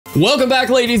Welcome back,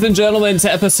 ladies and gentlemen,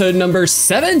 to episode number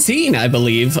 17, I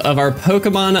believe, of our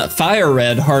Pokemon Fire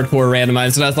Red Hardcore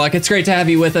Randomized Nuzlocke. It's great to have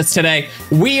you with us today.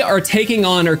 We are taking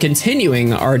on or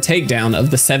continuing our takedown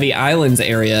of the Sevii Islands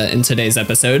area in today's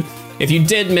episode. If you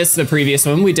did miss the previous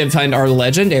one, we did find our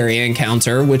legendary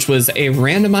encounter, which was a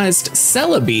randomized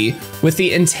Celebi with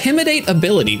the Intimidate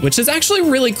ability, which is actually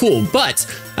really cool, but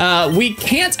we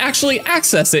can't actually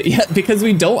access it yet because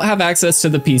we don't have access to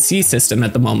the PC system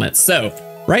at the moment. So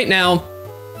right now,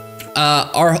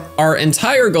 our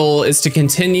entire goal is to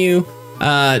continue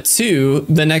to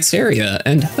the next area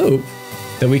and hope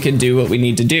that we can do what we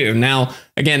need to do. Now,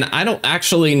 again, I don't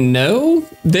actually know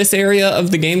this area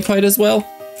of the game quite as well.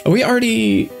 Do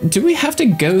we have to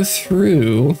go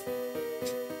through?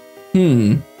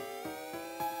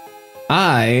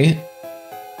 I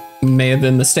may have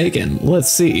been mistaken. Let's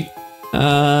see.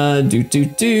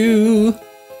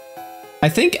 I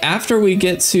think after we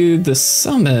get to the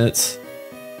summit.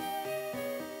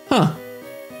 I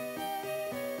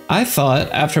thought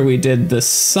after we did the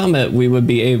summit, we would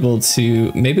be able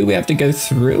to, maybe we have to go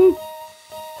through?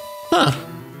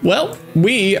 Well,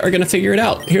 we are gonna figure it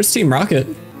out. Here's Team Rocket.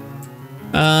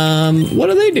 What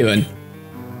are they doing?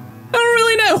 I don't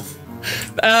really know.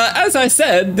 As I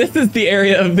said, this is the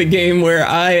area of the game where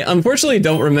I unfortunately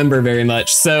don't remember very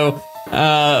much. So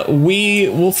we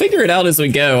will figure it out as we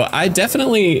go. I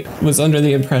definitely was under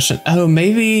the impression, oh,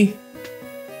 maybe,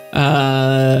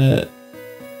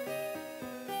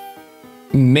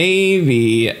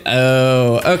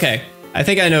 oh, okay. I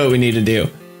think I know what we need to do.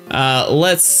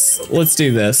 Let's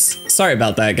do this. Sorry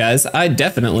about that, guys. I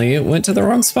definitely went to the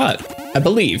wrong spot, I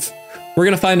believe. We're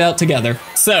gonna find out together.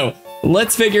 So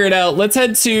let's figure it out. Let's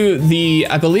head to the,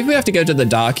 I believe we have to go to the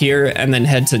dock here and then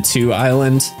head to 2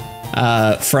 Island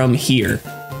from here,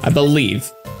 I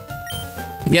believe.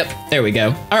 Yep, there we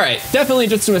go. All right, definitely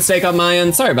just a mistake on my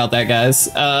end. Sorry about that, guys.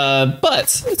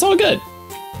 But it's all good.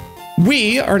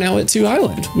 We are now at 2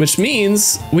 Island, which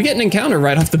means we get an encounter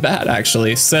right off the bat,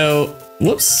 actually. So,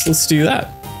 whoops, let's do that.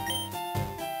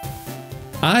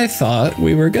 I thought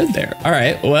we were good there. All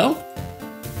right, well,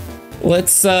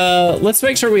 let's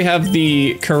make sure we have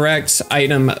the correct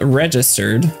item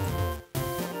registered.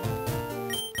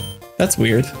 That's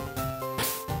weird.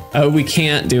 Oh, we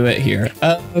can't do it here.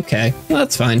 Okay, well,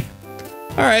 that's fine.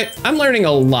 All right, I'm learning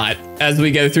a lot as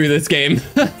we go through this game.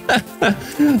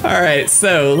 All right,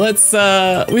 so let's,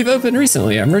 we've opened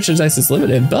recently. Our merchandise is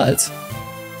limited, but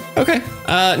okay.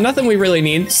 Nothing we really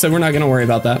need, so we're not gonna worry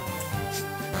about that.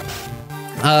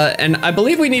 And I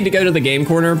believe we need to go to the game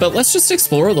corner, but let's just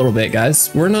explore a little bit,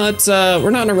 guys. We're not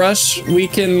in a rush. We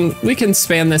can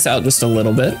span this out just a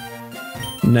little bit.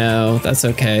 No, that's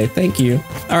okay. Thank you.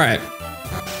 All right.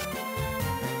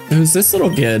 Who's this little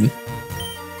kid?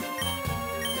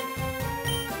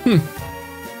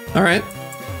 All right.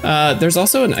 There's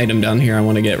also an item down here I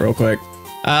want to get real quick.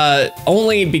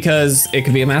 Only because it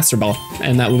could be a Master Ball,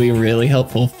 and that would be really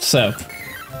helpful. So,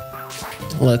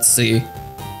 let's see.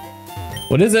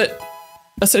 What is it?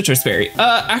 A citrus berry.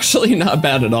 Actually not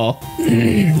bad at all.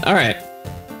 All right.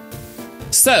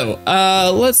 So,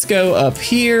 let's go up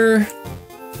here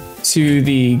to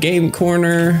the game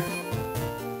corner.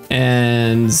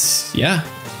 And yeah.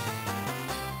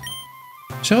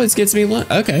 She always gets me one.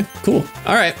 Okay, cool.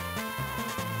 All right.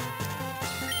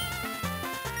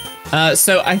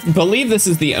 So I believe this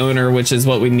is the owner, which is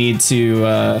what we need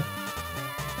to,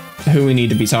 who we need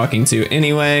to be talking to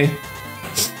anyway.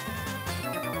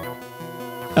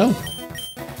 Oh.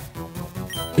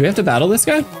 Do we have to battle this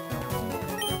guy?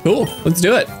 Cool, let's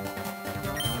do it.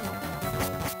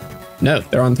 No,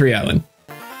 they're on 3 Island.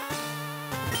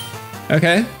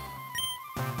 Okay.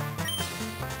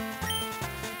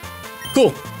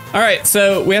 Cool. All right,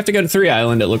 so we have to go to 3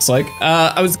 Island, it looks like.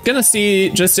 I was gonna see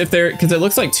just if there, because it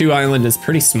looks like 2 Island is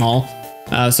pretty small.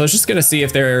 So I was just gonna see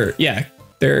if there, yeah,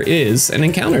 there is an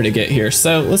encounter to get here.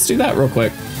 So let's do that real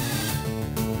quick.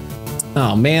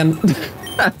 Oh man.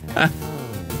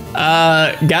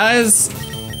 Guys,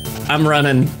 I'm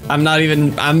running.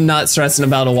 I'm not stressing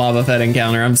about a Wobbuffet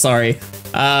encounter, I'm sorry.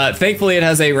 Thankfully it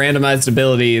has a randomized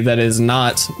ability that is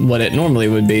not what it normally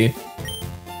would be.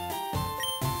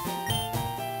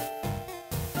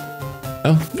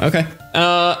 Oh, okay.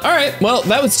 All right, well,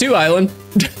 that was 2 Island.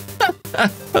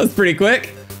 That was pretty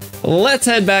quick. Let's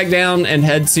head back down and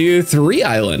head to 3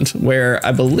 Island, where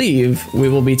I believe we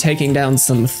will be taking down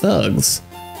some thugs.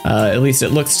 At least it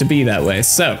looks to be that way,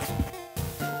 so.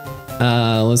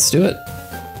 Let's do it.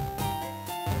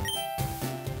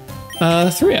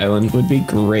 3 Island would be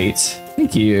great.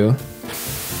 Thank you.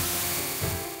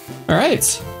 All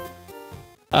right.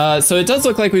 So it does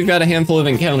look like we've got a handful of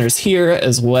encounters here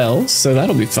as well, so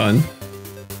that'll be fun.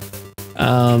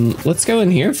 Let's go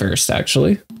in here first,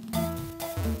 actually.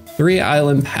 3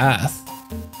 Island Path.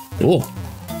 Cool.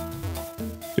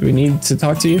 Do we need to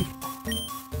talk to you?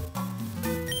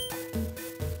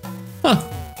 Huh.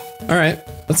 All right,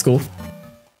 that's cool.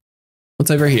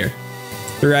 What's over here?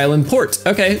 3 Island Port.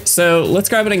 Okay, so let's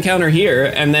grab an encounter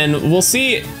here, and then we'll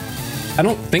see. I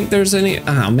don't think there's any.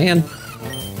 Oh man,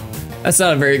 that's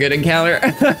not a very good encounter.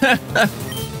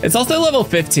 It's also level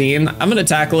 15. I'm gonna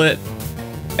tackle it,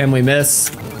 and we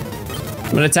miss.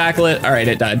 I'm gonna tackle it. All right,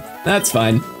 it died. That's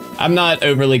fine. I'm not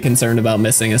overly concerned about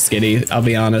missing a skitty, I'll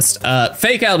be honest.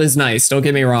 Fake out is nice, don't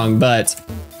get me wrong, but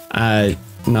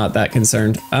not that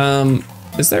concerned.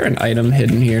 Is there an item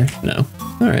hidden here? No.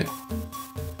 All right.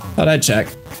 Thought I'd check.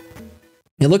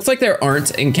 It looks like there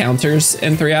aren't encounters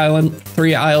in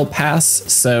 3 Isle Pass,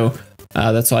 so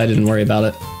that's why I didn't worry about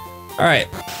it. All right.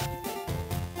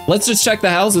 Let's just check the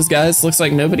houses, guys. Looks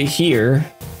like nobody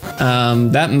here.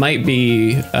 That might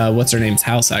be what's her name's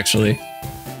house, actually.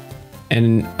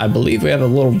 And I believe we have a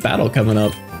little battle coming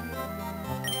up.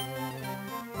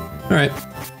 All right.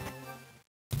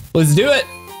 Let's do it.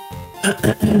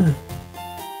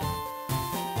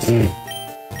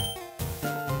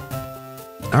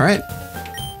 All right.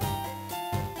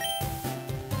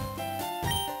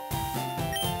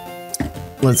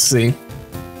 Let's see.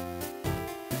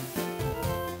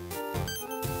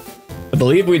 I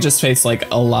believe we just faced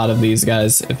like a lot of these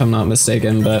guys, if I'm not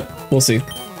mistaken, but we'll see.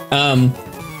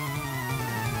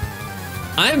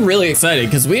 I'm really excited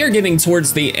because we are getting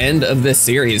towards the end of this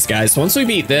series, guys. Once we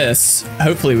beat this,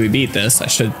 hopefully we beat this. I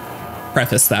should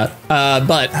preface that.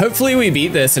 But hopefully we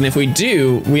beat this, and if we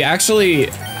do, we actually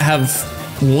have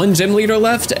 1 gym leader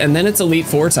left, and then it's Elite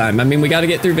 4 time. I mean, we got to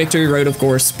get through Victory Road, of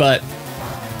course, but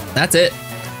that's it.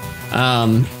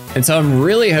 And so I'm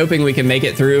really hoping we can make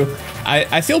it through.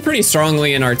 I feel pretty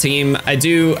strongly in our team.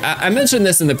 I mentioned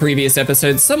this in the previous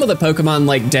episode. Some of the Pokemon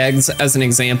like Degs, as an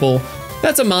example,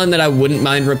 that's a mon that I wouldn't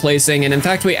mind replacing. And in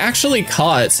fact, we actually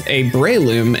caught a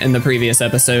Breloom in the previous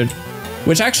episode,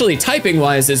 which actually typing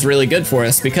wise is really good for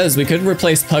us because we could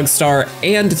replace Pugstar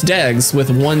and Degs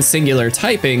with 1 singular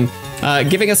typing,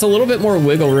 giving us a little bit more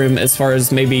wiggle room as far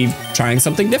as maybe trying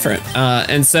something different.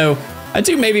 And so I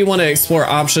do maybe want to explore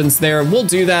options there. We'll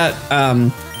do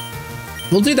that.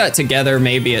 We'll do that together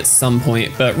maybe at some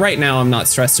point, but right now I'm not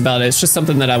stressed about it. It's just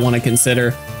something that I want to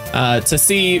consider to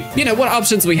see, you know, what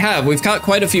options we have. We've caught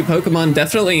quite a few Pokemon,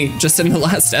 definitely just in the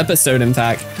last episode, in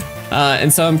fact.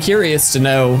 And so I'm curious to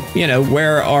know, you know,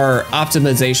 where our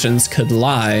optimizations could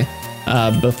lie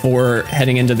before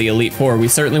heading into the Elite Four. We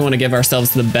certainly want to give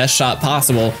ourselves the best shot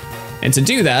possible. And to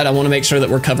do that, I want to make sure that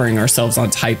we're covering ourselves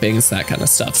on typings, that kind of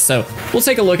stuff. So we'll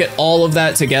take a look at all of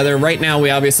that together. Right now,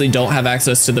 we obviously don't have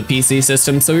access to the PC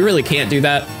system, so we really can't do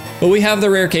that. But we have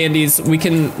the rare candies. We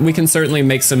can certainly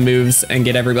make some moves and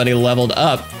get everybody leveled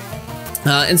up.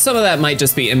 And some of that might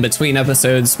just be in between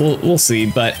episodes. We'll see.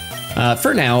 But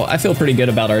for now, I feel pretty good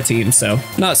about our team, so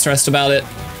not stressed about it.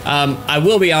 I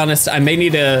will be honest, I may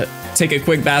need to take a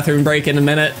quick bathroom break in a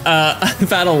minute. I've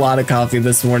had a lot of coffee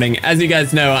this morning. As you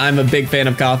guys know, I'm a big fan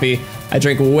of coffee. I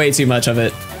drink way too much of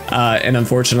it, and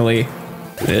unfortunately,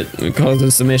 it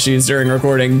causes some issues during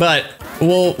recording, but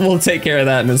we'll take care of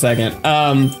that in a second.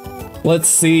 Let's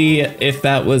see if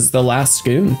that was the last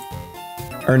goon.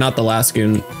 Or not the last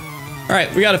goon. All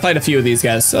right, we got to fight a few of these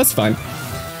guys, so that's fine.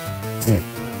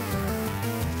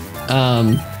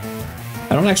 I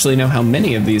don't actually know how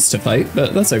many of these to fight,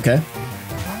 but that's okay.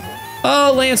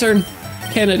 Oh, Lantern,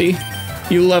 Kennedy,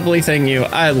 you lovely thing, you.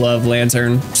 I love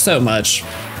Lantern so much.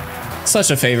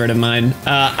 Such a favorite of mine.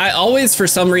 I always, for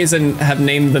some reason, have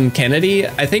named them Kennedy.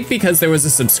 I think because there was a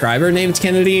subscriber named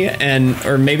Kennedy,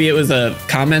 or maybe it was a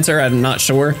commenter, I'm not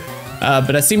sure.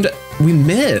 But we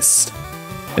missed.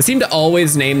 I seem to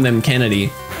always name them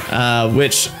Kennedy,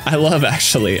 which I love,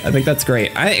 actually. I think that's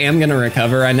great. I am gonna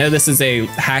recover. I know this is a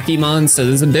hacky mon, so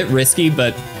this is a bit risky,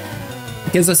 but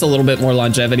it gives us a little bit more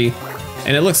longevity.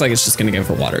 And it looks like it's just gonna go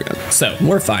for water gun. So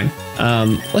we're fine.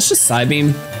 Let's just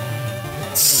Psybeam.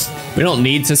 We don't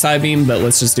need to Psybeam, but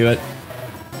let's just do it.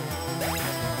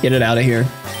 Get it out of here.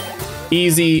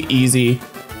 Easy, easy.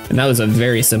 And that was a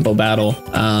very simple battle.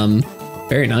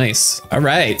 Very nice. All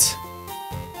right.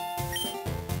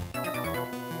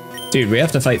 Dude, we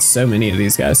have to fight so many of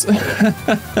these guys.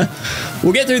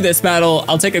 We'll get through this battle.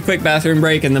 I'll take a quick bathroom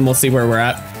break and then we'll see where we're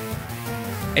at.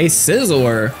 A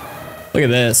Scizor. Look at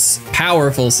this.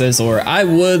 Powerful Scizor. I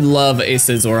would love a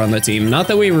Scizor on the team. Not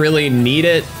that we really need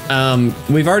it.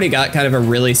 We've already got kind of a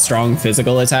really strong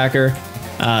physical attacker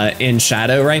in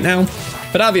Shadow right now.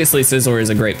 But obviously Scizor is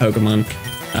a great Pokemon.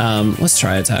 Let's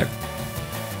try attack.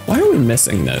 Why are we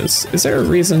missing those? Is there a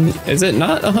reason? Is it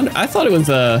not 100? I thought it was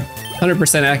a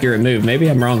 100% accurate move. Maybe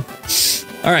I'm wrong.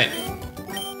 All right.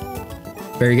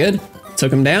 Very good.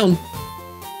 Took him down.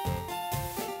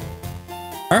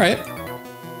 All right.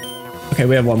 Okay,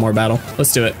 we have one more battle.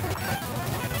 Let's do it.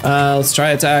 Let's try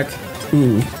attack.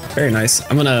 Ooh, very nice.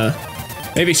 I'm gonna,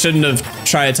 maybe shouldn't have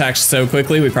try attacked so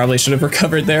quickly. We probably should have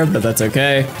recovered there, but that's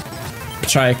okay.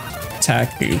 Try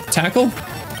tackle.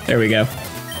 There we go.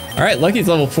 All right, Lucky's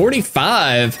level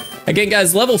 45. Again,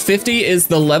 guys, level 50 is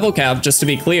the level cap, just to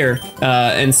be clear.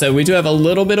 And so we do have a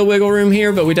little bit of wiggle room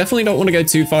here, but we definitely don't want to go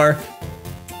too far.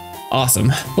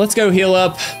 Awesome. Let's go heal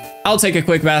up. I'll take a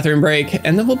quick bathroom break,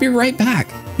 and then we'll be right back.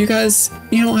 You guys,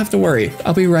 you don't have to worry.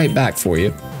 I'll be right back for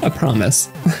you. I promise.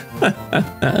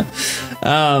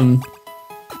 I'm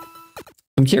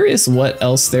curious what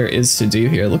else there is to do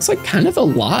here. It looks like kind of a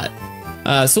lot.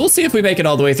 So we'll see if we make it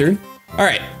all the way through. All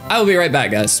right, I will be right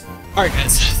back, guys. All right,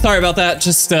 guys, sorry about that.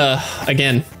 Just,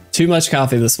 again, too much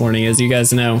coffee this morning, as you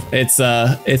guys know. It's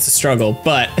a struggle,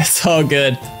 but it's all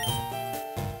good.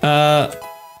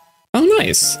 Oh,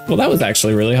 nice. Well, that was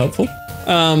actually really helpful.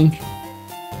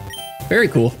 Very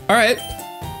cool. All right,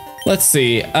 let's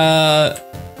see.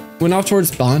 Went off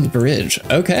towards Bond Bridge.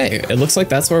 Okay, it looks like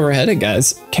that's where we're headed,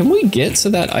 guys. Can we get to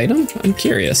that item? I'm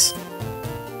curious.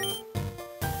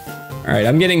 All right,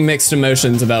 I'm getting mixed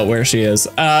emotions about where she is.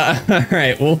 All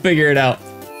right, we'll figure it out.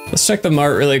 Let's check the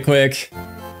mart really quick.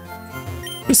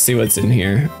 Let's see what's in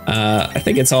here. I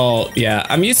think it's all, yeah,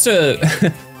 I'm used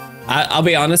to, I'll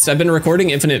be honest, I've been recording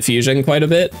Infinite Fusion quite a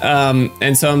bit.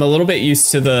 And so I'm a little bit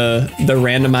used to the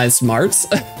randomized marts.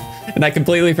 And I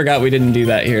completely forgot we didn't do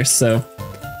that here, so,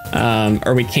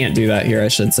 or we can't do that here, I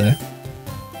should say.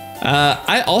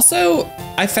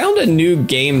 I found a new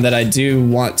game that I do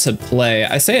want to play.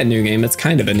 I say a new game, it's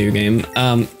kind of a new game.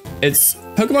 It's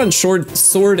Pokemon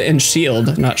Sword and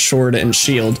Shield, not Sword and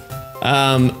Shield,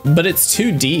 but it's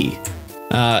 2D.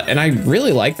 And I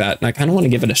really like that, and I kind of want to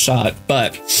give it a shot,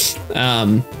 but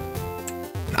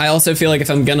I also feel like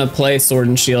if I'm gonna play Sword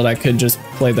and Shield, I could just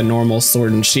play the normal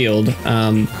Sword and Shield,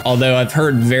 although I've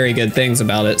heard very good things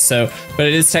about it, so, but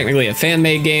it is technically a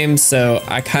fan-made game, so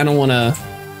I kind of want to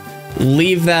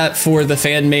leave that for the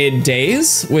fan-made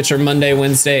days, which are Monday,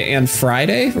 Wednesday, and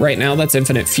Friday. Right now, that's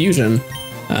Infinite Fusion.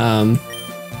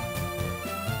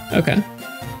 Okay.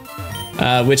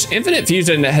 Which Infinite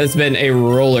Fusion has been a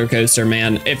roller coaster,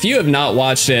 man. If you have not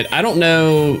watched it, I don't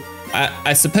know.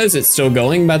 I suppose it's still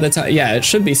going by the time. Yeah, it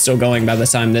should be still going by the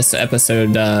time this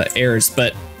episode airs,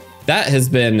 but that has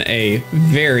been a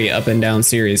very up and down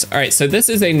series. All right, so this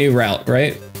is a new route,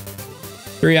 right?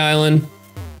 Sevii Island,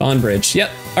 Bond Bridge.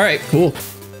 Yep. All right, cool.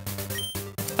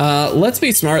 Let's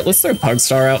be smart. Let's throw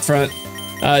Pugstar out front,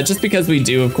 just because we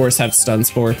do, of course, have Stun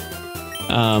Spore.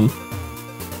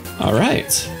 All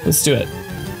right, let's do it.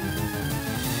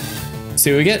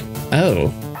 See what we get.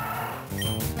 Oh.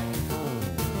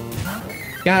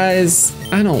 Guys,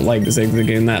 I don't like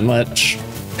Zigzagoon that much.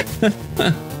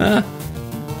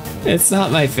 It's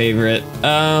not my favorite.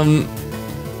 I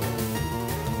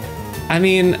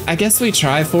mean, I guess we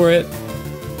try for it.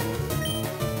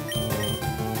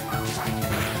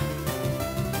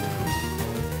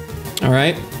 All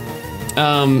right.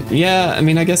 Yeah, I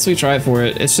mean, I guess we try for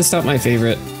it. It's just not my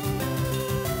favorite.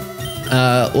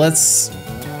 Let's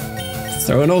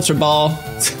throw an Ultra Ball.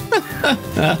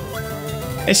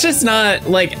 It's just not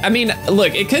like, I mean,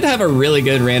 look, it could have a really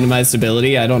good randomized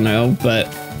ability. I don't know, but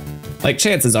like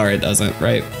chances are it doesn't,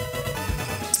 right?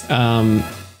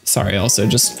 Sorry, also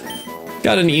just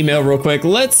got an email real quick.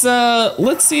 Let's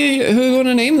see who we want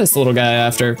to name this little guy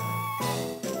after.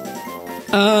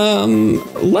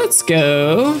 Let's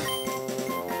go.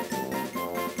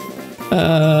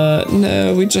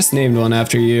 No, we just named one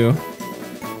after you.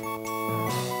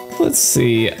 Let's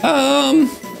see.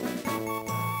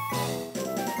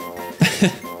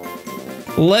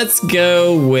 Let's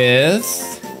go with,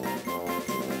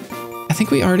 I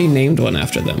think we already named one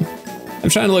after them. I'm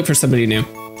trying to look for somebody new.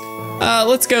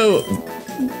 Let's go,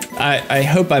 I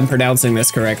hope I'm pronouncing this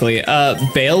correctly.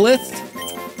 Baelith?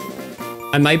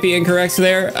 I might be incorrect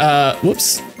there.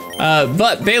 Whoops.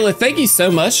 But Baelith, thank you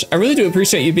so much. I really do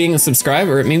appreciate you being a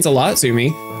subscriber. It means a lot to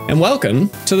me. And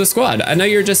welcome to the squad. I know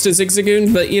you're just a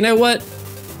Zigzagoon, but you know what?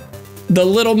 The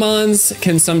little mons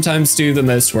can sometimes do the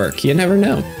most work. You never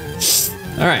know.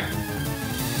 All right.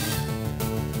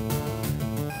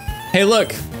 Hey,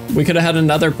 look, we could have had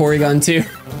another Porygon too.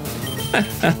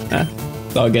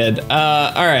 It's all good.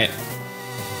 All right.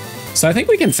 So I think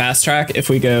we can fast track if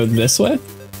we go this way.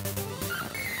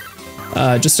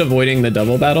 Just avoiding the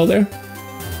double battle there.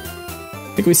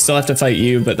 I think we still have to fight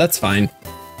you, but that's fine.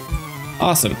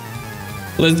 Awesome.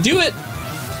 Let's do it.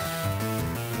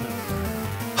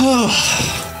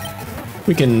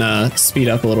 We can speed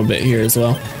up a little bit here as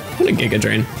well. I'm gonna Giga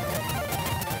Drain.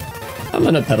 I'm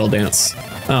gonna Pedal Dance.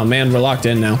 Oh man, we're locked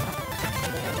in now.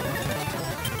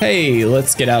 Hey,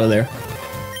 let's get out of there.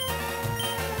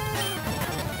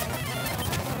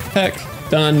 Heck,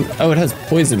 done. Oh, it has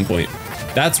Poison Point.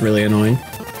 That's really annoying.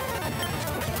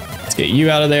 Let's get you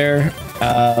out of there.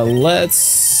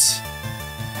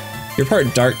 You're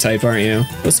part Dark type, aren't you?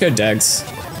 Let's go Degs.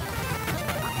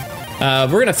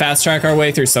 We're gonna fast track our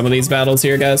way through some of these battles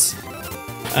here, guys.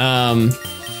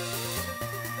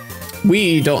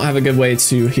 We don't have a good way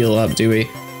to heal up, do we?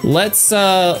 Let's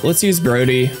use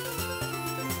Brody.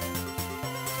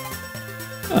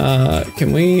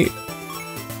 Can we?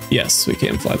 Yes, we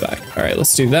can fly back. All right,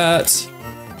 let's do that.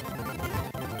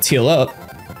 Let's heal up.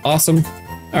 Awesome.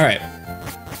 All right.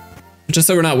 Just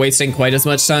so we're not wasting quite as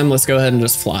much time, let's go ahead and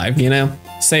just fly, you know?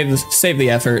 Save the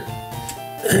effort.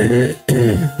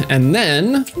 And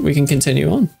then we can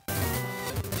continue on.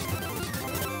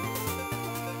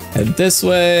 Head this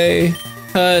way.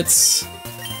 Cuts.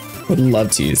 Would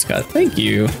love to use cut. Thank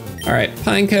you. All right,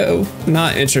 Pineco,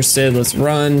 not interested. Let's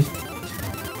run.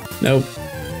 Nope.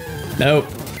 Nope.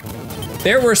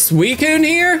 There were Suicune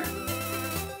here?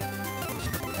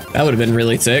 That would have been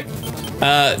really sick.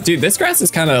 Dude, this grass is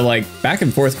kind of like back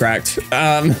and forth cracked.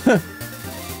 All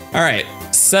right,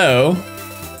 so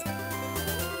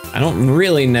I don't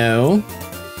really know,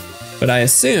 but I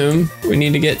assume we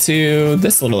need to get to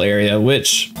this little area,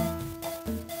 which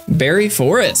Berry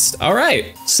Forest. All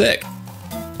right, sick.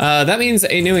 That means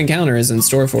a new encounter is in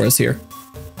store for us here.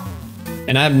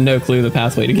 And I have no clue the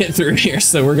pathway to get through here,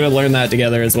 so we're gonna learn that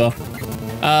together as well.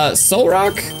 Soul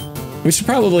Rock, we should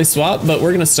probably swap, but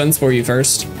we're gonna Stun Spore you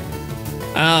first.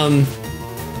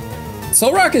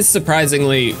 Soul Rock is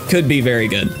surprisingly, could be very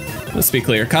good. Let's be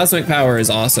clear, Cosmic Power is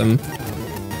awesome.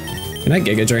 Can I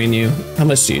Giga Drain you? How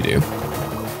much do you do?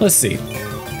 Let's see.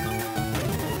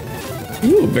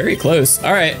 Ooh, very close.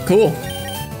 All right, cool.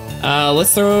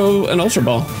 Let's throw an Ultra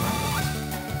Ball.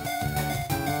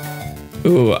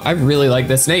 Ooh, I really like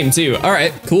this name too. All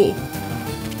right, cool.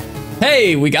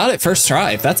 Hey, we got it first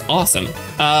try. That's awesome.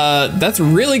 That's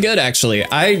really good, actually.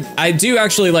 I do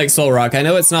actually like Soul Rock. I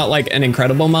know it's not like an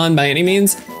incredible mon by any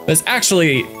means, but it's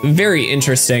actually very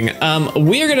interesting.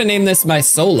 We are gonna name this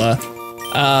Mysola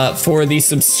for the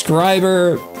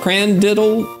subscriber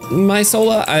Crandiddle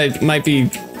Mysola. I might be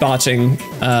botching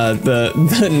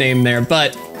the name there,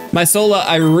 but Mysola,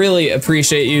 I really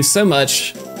appreciate you so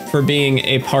much for being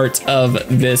a part of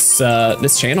this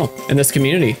this channel and this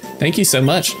community. Thank you so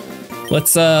much.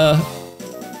 Let's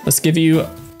give you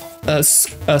a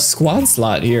squad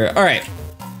slot here. All right.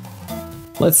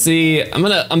 Let's see.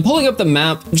 I'm pulling up the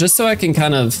map just so I can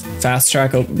kind of fast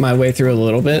track my way through a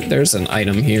little bit. There's an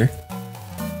item here.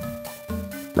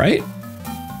 Right?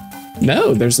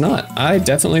 No, there's not. I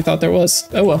definitely thought there was.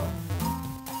 Oh well.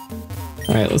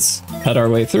 All right, let's cut our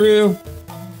way through.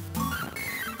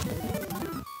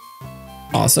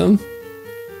 Awesome.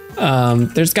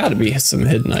 There's got to be some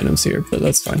hidden items here, but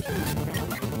that's fine.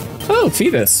 Oh,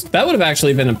 Phoebus. That would have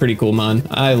actually been a pretty cool mon.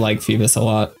 I like Phoebus a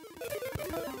lot.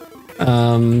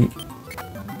 I'm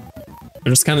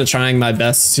just kind of trying my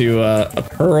best to a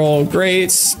Pearl.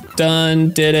 Great.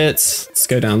 Done. Did it. Let's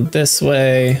go down this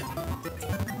way.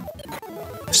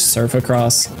 Surf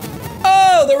across.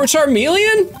 Oh, there were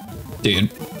Charmeleon? Dude,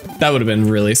 that would have been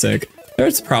really sick.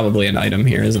 There's probably an item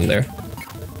here, isn't there?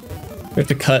 We have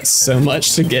to cut so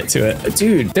much to get to it.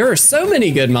 Dude, there are so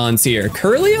many good mons here.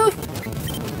 Curlia?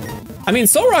 I mean,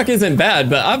 Soul Rock isn't bad,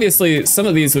 but obviously some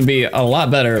of these would be a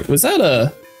lot better. Was that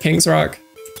a King's Rock?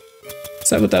 Is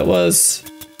that what that was?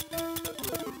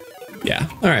 Yeah,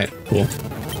 all right, cool.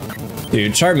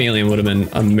 Dude, Charmeleon would have been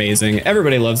amazing.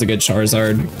 Everybody loves a good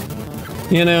Charizard,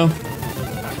 you know?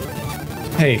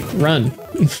 Hey, run.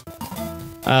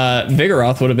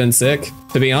 Vigoroth would have been sick.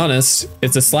 To be honest,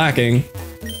 it's a slacking.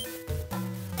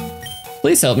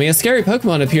 Please help me, a scary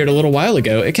Pokemon appeared a little while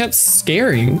ago. It kept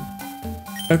scaring.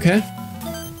 Okay.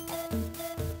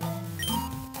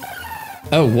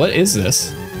 Oh, what is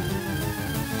this?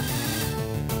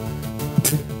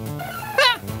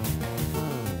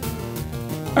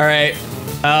 All right.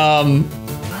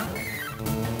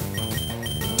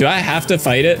 Do I have to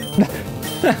fight it?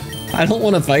 I don't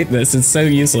want to fight this. It's so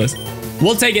useless.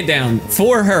 We'll take it down.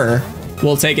 For her,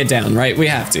 we'll take it down, right? We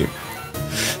have to.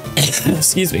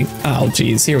 Excuse me. Oh,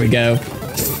 geez. Here we go.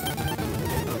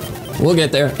 We'll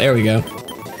get there. There we go.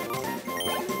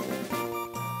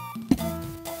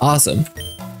 Awesome.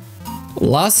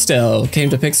 Lostelle came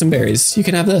to pick some berries. You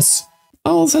can have this.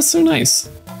 Oh, that's so nice.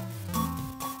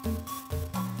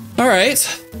 All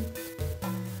right.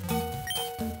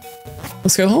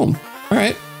 Let's go home. All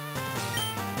right.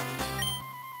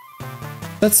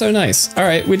 That's so nice. All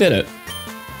right, we did it.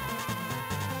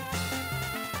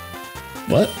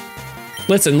 What?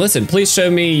 Listen, listen, please show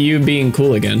me you being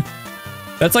cool again.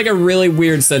 That's like a really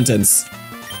weird sentence.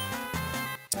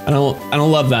 I don't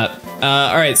love that.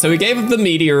 All right, so we gave the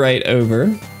meteorite over,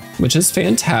 which is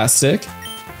fantastic.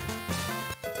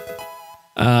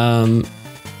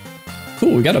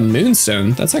 Cool, we got a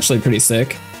moonstone. That's actually pretty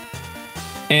sick.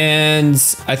 And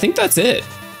I think that's it.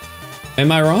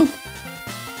 Am I wrong?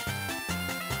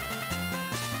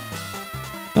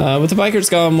 With the bikers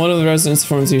gone, one of the residents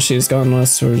informs you she's gone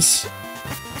west towards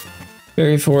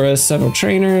Berry Forest. Several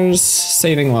trainers,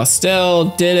 saving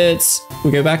Lostelle, did it.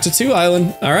 We go back to 2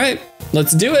 Island. All right,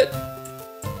 let's do it.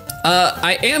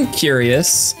 I am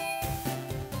curious.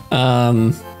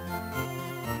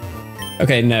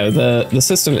 Okay, no, the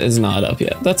system is not up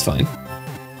yet. That's fine.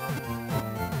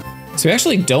 So we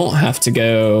actually don't have to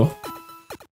go.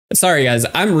 Sorry guys,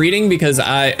 I'm reading because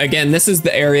again, this is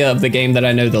the area of the game that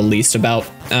I know the least about.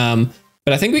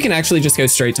 But I think we can actually just go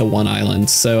straight to 1 island.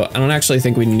 So I don't actually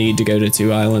think we need to go to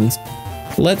 2 islands.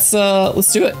 Let's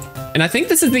do it. And I think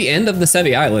this is the end of the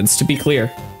Sevii Islands, to be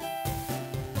clear.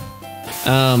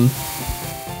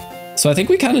 So I think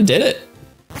we kind of did it.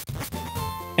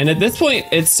 And at this point,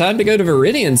 it's time to go to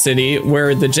Viridian City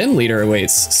where the gym leader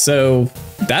awaits. So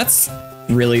that's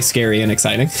really scary and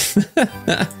exciting.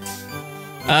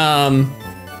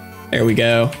 There we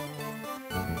go.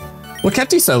 What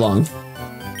kept you so long?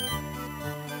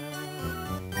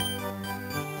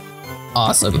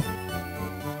 Awesome.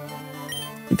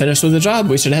 Finished with the job.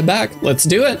 We should head back. Let's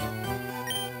do it.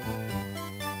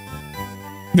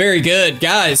 Very good,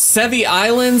 guys. Sevii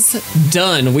Islands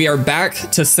done. We are back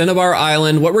to Cinnabar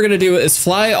Island. What we're gonna do is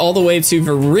fly all the way to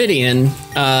Viridian,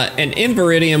 and in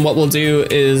Viridian, what we'll do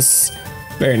is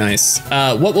very nice.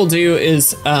 What we'll do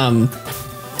is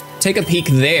take a peek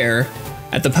there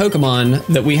at the Pokemon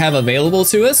that we have available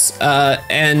to us,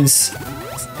 and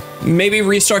maybe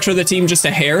restructure the team just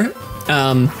a hair,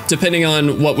 depending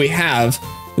on what we have.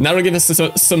 And that'll give us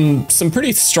some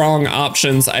pretty strong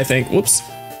options, I think. Whoops.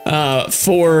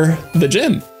 For the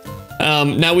gym.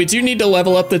 Now we do need to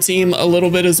level up the team a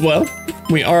little bit as well.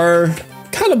 We are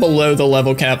kind of below the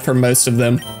level cap for most of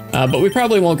them, but we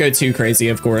probably won't go too crazy,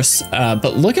 of course.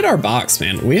 But look at our box,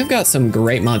 man. We have got some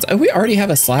great mods. Oh, we already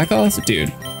have a slack off?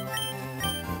 Dude.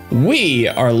 We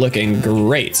are looking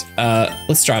great.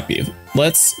 Let's drop you.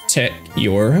 Let's check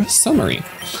your summary.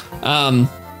 Dang,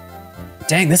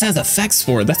 this has effects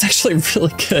for it. That's actually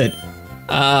really good.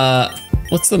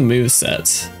 What's the move set?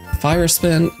 Fire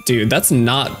spin? Dude, that's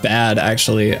not bad,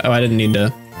 actually. Oh, I did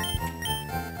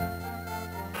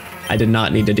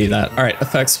not need to do that. All right,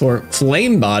 effects for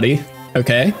Flame Body.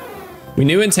 Okay. We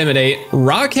knew Intimidate.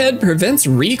 Rockhead prevents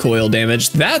recoil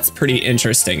damage. That's pretty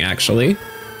interesting, actually.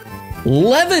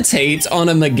 Levitate on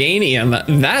a Meganium.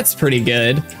 That's pretty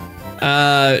good.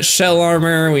 Shell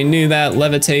Armor, we knew that.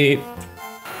 Levitate.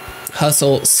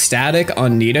 Hustle. Static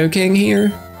on Nidoking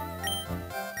here.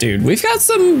 Dude, we've got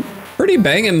some pretty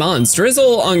banging mons.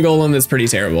 Drizzle on Golem is pretty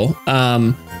terrible.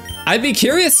 I'd be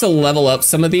curious to level up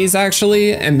some of these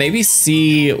actually, and maybe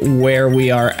see where we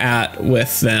are at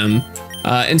with them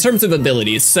in terms of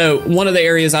abilities. So one of the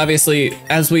areas, obviously,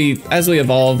 as we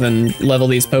evolve and level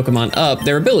these Pokemon up,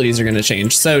 their abilities are going to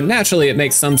change. So naturally, it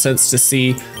makes some sense to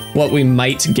see what we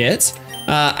might get.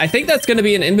 I think that's going to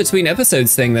be an in-between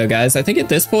episodes thing, though, guys. I think at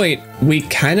this point, we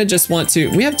kind of just want to.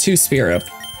 We have 2 Spearow.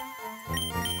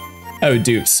 Oh,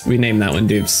 Dupes. We named that one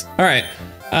Dupes. All right.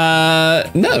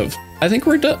 No, I think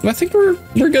we're done. I think we're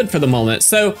good for the moment.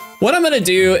 So what I'm gonna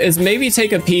do is maybe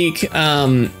take a peek.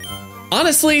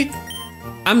 Honestly,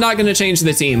 I'm not gonna change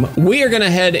the team. We are gonna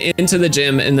head into the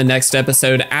gym in the next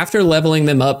episode after leveling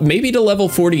them up, maybe to level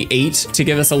 48 to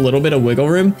give us a little bit of wiggle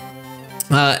room.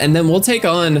 And then we'll take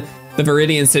on the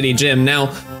Viridian City gym.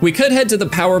 Now, we could head to the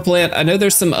power plant. I know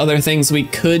there's some other things we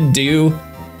could do.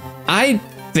 I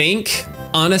think,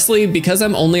 honestly, because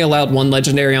I'm only allowed 1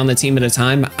 legendary on the team at a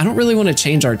time, I don't really want to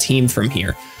change our team from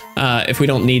here if we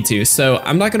don't need to. So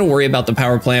I'm not going to worry about the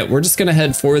power plant. We're just going to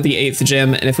head for the 8th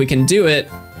gym. And if we can do it,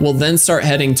 we'll then start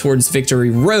heading towards Victory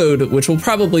Road, which will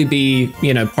probably be,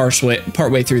 you know,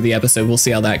 partway through the episode. We'll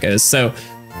see how that goes. So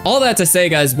all that to say,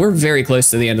 guys, we're very close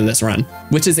to the end of this run,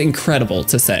 which is incredible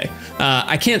to say.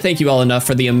 I can't thank you all enough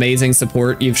for the amazing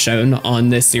support you've shown on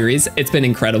this series. It's been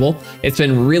incredible. It's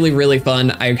been really, really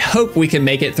fun. I hope we can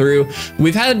make it through.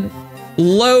 We've had a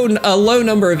low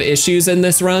number of issues in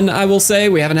this run, I will say.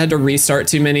 We haven't had to restart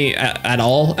too many at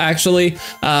all, actually.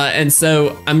 And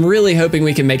so I'm really hoping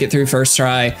we can make it through first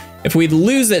try. If we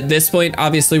lose at this point,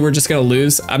 obviously we're just gonna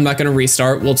lose. I'm not gonna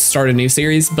restart, we'll start a new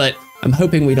series, but I'm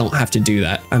hoping we don't have to do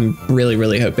that. I'm really,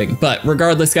 really hoping. But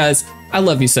regardless, guys, I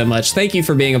love you so much. Thank you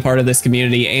for being a part of this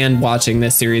community and watching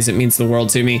this series. It means the world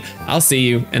to me. I'll see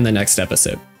you in the next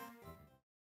episode.